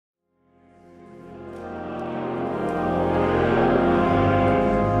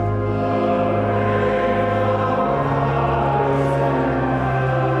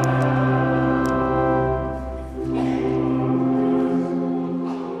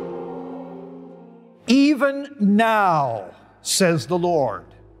Even now, says the Lord.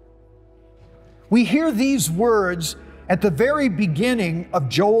 We hear these words at the very beginning of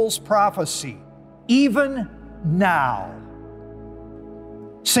Joel's prophecy. Even now.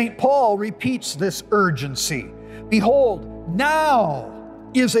 St. Paul repeats this urgency. Behold, now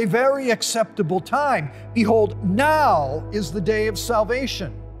is a very acceptable time. Behold, now is the day of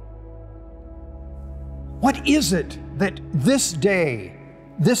salvation. What is it that this day,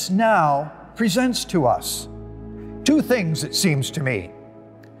 this now, presents to us? Two things, it seems to me.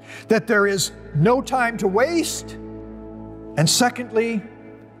 That there is no time to waste, and secondly,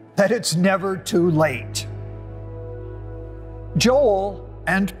 that it's never too late. Joel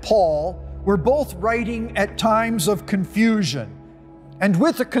and Paul were both writing at times of confusion and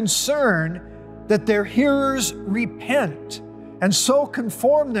with a concern that their hearers repent and so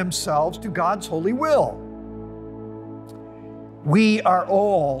conform themselves to God's holy will. We are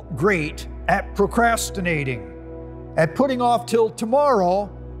all great at procrastinating, at putting off till tomorrow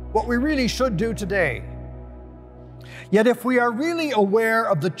what we really should do today. Yet if we are really aware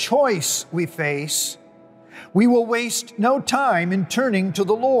of the choice we face, we will waste no time in turning to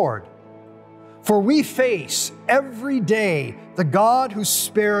the Lord. For we face every day the God who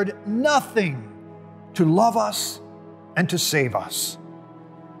spared nothing to love us and to save us.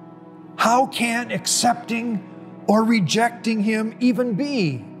 How can accepting or rejecting Him even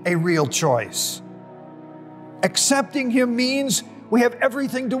be a real choice? Accepting Him means we have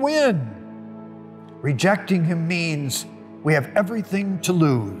everything to win. Rejecting Him means we have everything to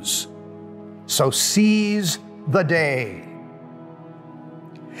lose. So seize the day.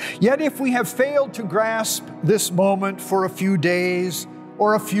 Yet if we have failed to grasp this moment for a few days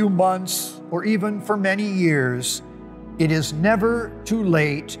or a few months or even for many years, it is never too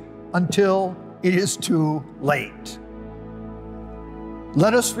late until it is too late.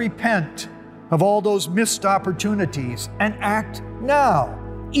 Let us repent of all those missed opportunities and act now,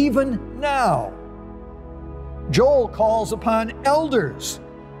 even now. Joel calls upon elders,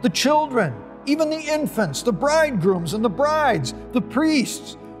 the children, even the infants, the bridegrooms and the brides, the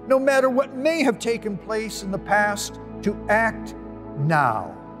priests, no matter what may have taken place in the past, to act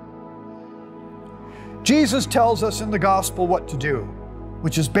now. Jesus tells us in the gospel what to do,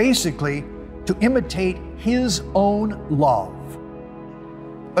 which is basically to imitate His own love.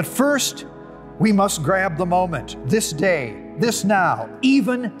 But first, we must grab the moment, this day, this now,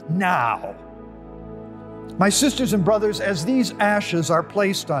 even now. My sisters and brothers, as these ashes are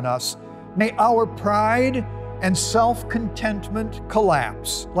placed on us, may our pride and self-contentment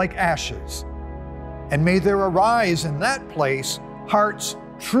collapse like ashes. And may there arise in that place hearts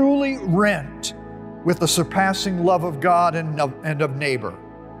truly rent with the surpassing love of God and of neighbor.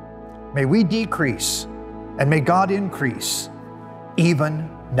 May we decrease and may God increase even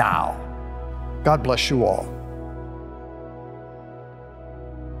now. God bless you all.